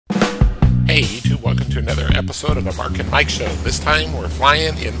welcome to another episode of the Mark and Mike Show. This time we're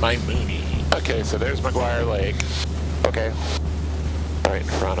flying in my Mooney. Okay, so there's McGuire Lake. Okay. Right in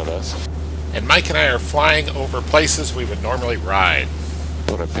front of us. And Mike and I are flying over places we would normally ride.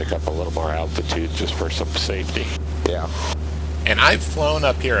 I want to pick up a little more altitude just for some safety. Yeah. And I've flown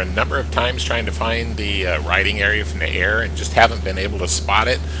up here a number of times trying to find the riding area from the air and just haven't been able to spot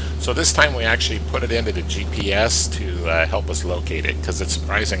it. So this time we actually put it into the GPS to help us locate it because it's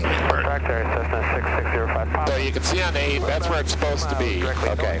surprisingly hard. So you can see on 8, that's where it's supposed to be.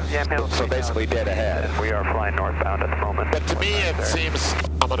 Okay, so basically dead ahead. We are flying northbound at the moment. But to me it seems,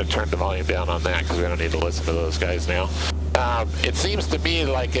 I'm going to turn the volume down on that because we don't need to listen to those guys now. It seems to me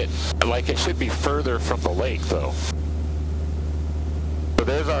like it should be further from the lake though. So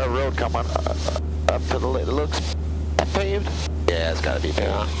there's our road coming up to the lake. It looks paved. Yeah, it's got to be paved.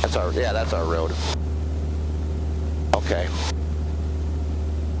 Yeah. That's our road. Okay.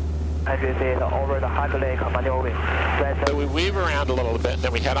 As you see, over the hard lake, maneuvering. So we weave around a little bit, and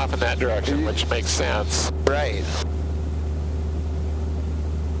then we head off in that direction, which makes sense. Right.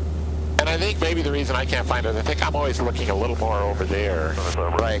 And I think maybe the reason I can't find it, I think I'm always looking a little more over there.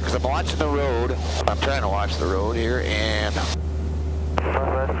 Right, because I'm watching the road. I'm trying to watch the road here, and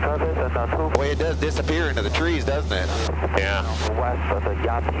boy, it does disappear into the trees, doesn't it? Yeah. West of the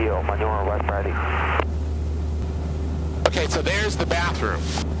Yacht Hill, maneuver west riding. Okay, so there's the bathroom.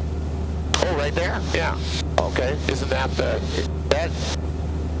 Oh, right there? Yeah. Okay. Isn't that the...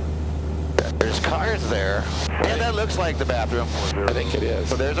 There's cars there. Right. And that looks like the bathroom. I think it is.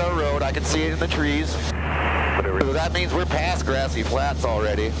 So there's our road. I can see it in the trees. So that means we're past grassy flats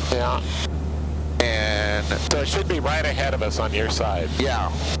already. Yeah. And so it should be right ahead of us on your side.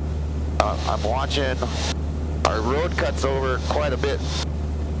 Yeah. I'm watching. Our road cuts over quite a bit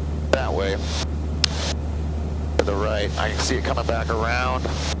that way. To the right. I can see it coming back around.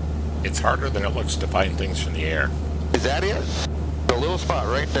 It's harder than it looks to find things from the air. Is that it? The little spot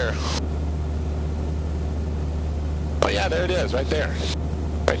right there. Oh yeah, there it is, right there.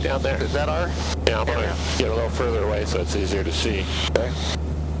 Right down there. Is that our? Yeah, I'm going to get a little further away so it's easier to see. Okay.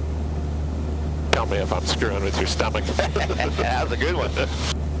 Tell me if I'm screwing with your stomach. That's a good one.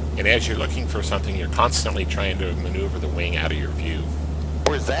 And as you're looking for something, you're constantly trying to maneuver the wing out of your view.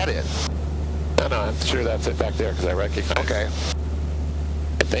 Or is that it? No, I'm sure that's it back there because I recognize it. Okay.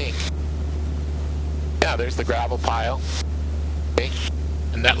 I think. Yeah, there's the gravel pile. Okay.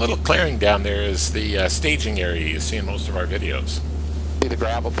 And that little clearing down there is the staging area you see in most of our videos. See the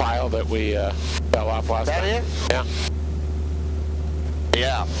gravel pile that we fell off last time? Is that it?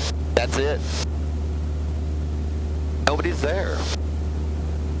 Yeah. Yeah, that's it. Nobody's there.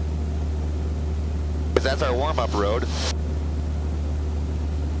 Because that's our warm-up road.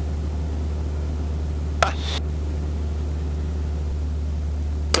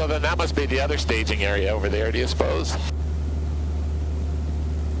 So then that must be the other staging area over there, do you suppose?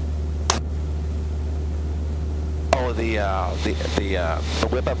 Oh, the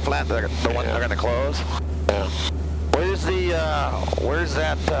whip-up flat, the one they're going to close? Yeah. Where's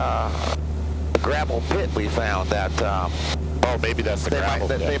that gravel pit we found? That oh, maybe that's the gravel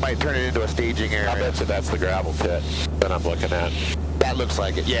pit. They might turn it into a staging area. I bet you that's the gravel pit that I'm looking at. That looks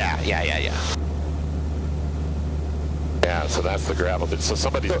like it. Yeah. Yeah, so that's the gravel pit. So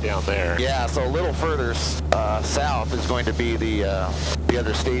somebody's down there. Yeah, so a little further south is going to be the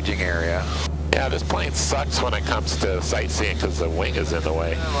other staging area. Yeah, this plane sucks when it comes to sightseeing because the wing is in the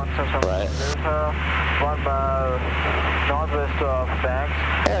way. Right. There's one northwest of Banks.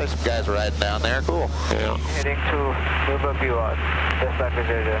 Yeah, there's some guys riding down there. Cool. Yeah. Heading to Riverview on this side of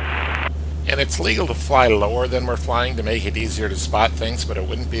the area. And it's legal to fly lower than we're flying to make it easier to spot things, but it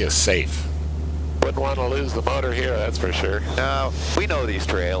wouldn't be as safe. Wouldn't want to lose the motor here, that's for sure. No, we know these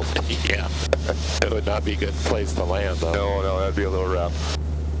trails. Yeah. It would not be a good place to land, though. No, that'd be a little rough.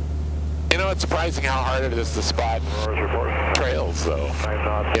 You know, it's surprising how hard it is to spot trails, though.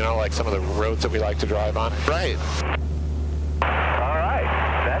 You know, like some of the roads that we like to drive on. Right. All right,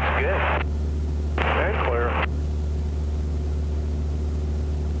 that's good. Very clear.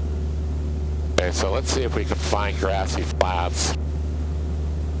 Okay, so let's see if we can find grassy flats.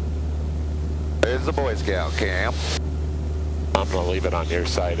 There's the Boy Scout camp. I'm going to leave it on your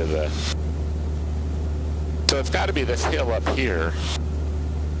side of the... So it's got to be this hill up here.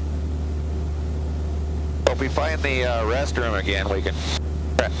 Well, if we find the restroom again, we can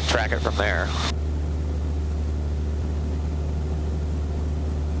track it from there.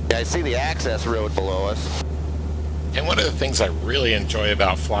 Yeah, I see the access road below us. And one of the things I really enjoy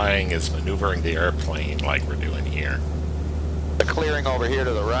about flying is maneuvering the airplane like we're doing here. The clearing over here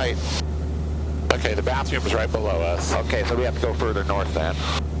to the right. Okay, the bathroom is right below us. Okay, so we have to go further north then.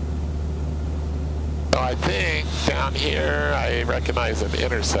 So I think down here I recognize an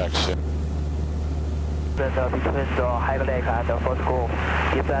intersection. Between the High Lake and the Fort School,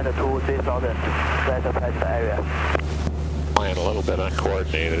 descend to 3000, that's the pressure area. Flying a little bit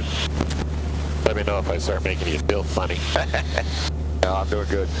uncoordinated. Let me know if I start making you feel funny. No, I'm doing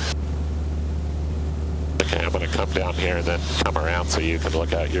good. Okay, I'm going to come down here and then come around so you can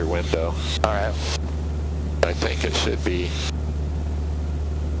look out your window. All right. I think it should be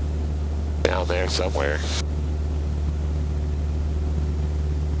down there somewhere.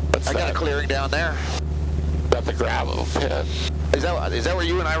 What's I got a clearing down there. Is that the gravel pit? Is that where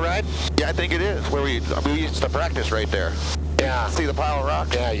you and I ride? Yeah, I think it is. Where we used to practice right there. Yeah. See the pile of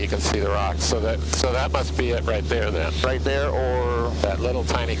rocks? Yeah, you can see the rocks. So that must be it right there then. Right there, or That little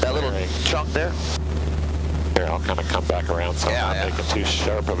tiny clearing. that little chunk there? Here, I'll kind of come back around so I'm not making too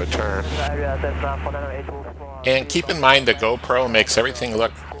sharp of a turn. And keep in mind the GoPro makes everything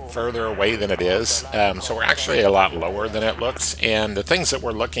look further away than it is. So we're actually a lot lower than it looks. And the things that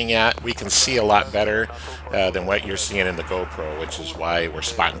we're looking at, we can see a lot better than what you're seeing in the GoPro, which is why we're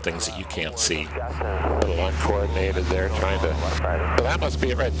spotting things that you can't see. A little uncoordinated there, trying to... So that must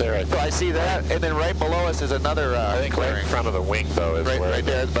be it right there. So I see that, and then right below us is another I think right in front of the wing, though, is right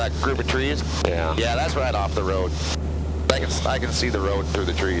there, the back group of trees. Yeah. Yeah, that's right off the road. I can see the road through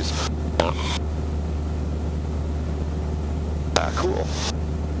the trees. Yeah. Cool.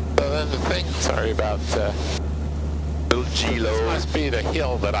 So then the thing, sorry about... Little G-Lo. This must be the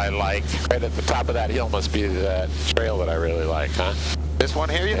hill that I like. Right at the top of that hill must be the trail that I really like, huh? This one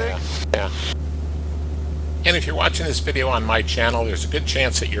here, you think? Yeah. And if you're watching this video on my channel, there's a good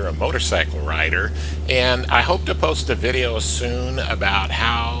chance that you're a motorcycle rider. And I hope to post a video soon about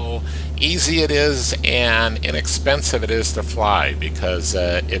how easy it is and inexpensive it is to fly, because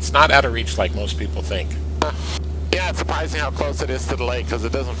it's not out of reach like most people think. Yeah, it's surprising how close it is to the lake, because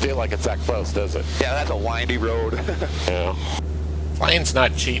it doesn't feel like it's that close, does it? Yeah, that's a windy road. Yeah. Flying's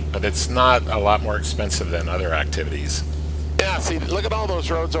not cheap, but it's not a lot more expensive than other activities. Yeah, see, look at all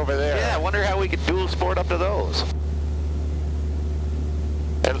those roads over there. Yeah, I wonder how we could dual sport up to those.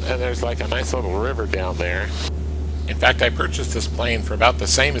 And there's like a nice little river down there. In fact, I purchased this plane for about the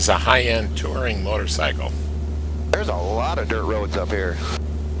same as a high-end touring motorcycle. There's a lot of dirt roads up here.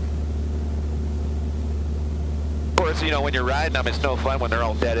 Of course, you know, when you're riding them, it's no fun when they're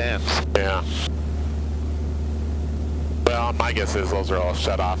all dead ends. Yeah. Well, my guess is those are all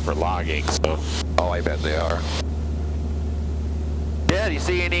shut off for logging, so... Oh, I bet they are. Yeah, do you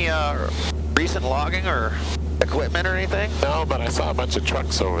see any recent logging or equipment or anything? No, but I saw a bunch of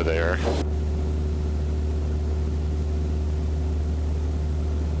trucks over there.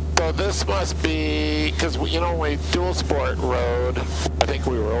 So this must be, because, you know, when we dual sport rode, I think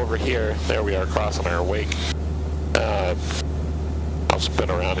we were over here. There we are crossing our wake. I'll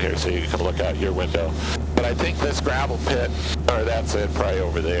spin around here so you can look out your window. But I think this gravel pit, or that's it, probably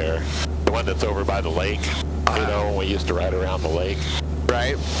over there. The one that's over by the lake. You know, when we used to ride around the lake.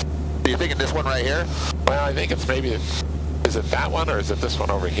 Right. Are you thinking this one right here? Well, I think it's maybe, is it that one or is it this one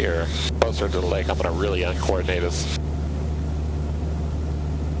over here? Closer to the lake. I'm going to really uncoordinate us.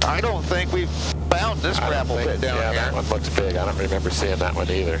 I don't think we've found this gravel pit down here. Yeah, that one looks big. I don't remember seeing that one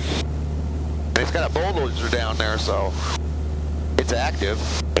either. It's got a bulldozer down there, so it's active.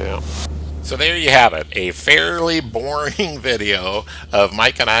 Yeah. So there you have it, a fairly boring video of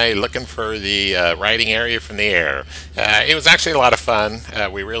Mike and I looking for the riding area from the air. It was actually a lot of fun.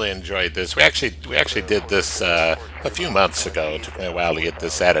 We really enjoyed this. We actually did this a few months ago. It took me a while to get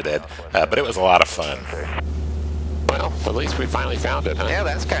this edited, but it was a lot of fun. Well, at least we finally found it, huh? Yeah,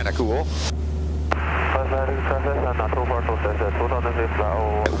 that's kind of cool.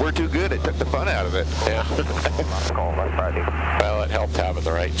 We're too good. It took the fun out of it. Yeah. Well, it helped having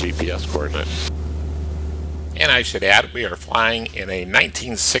the right GPS coordinate. And I should add, we are flying in a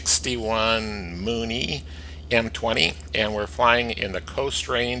 1961 Mooney M20, and we're flying in the Coast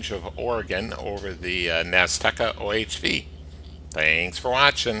Range of Oregon over the Nestucca OHV. Thanks for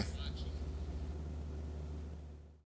watching.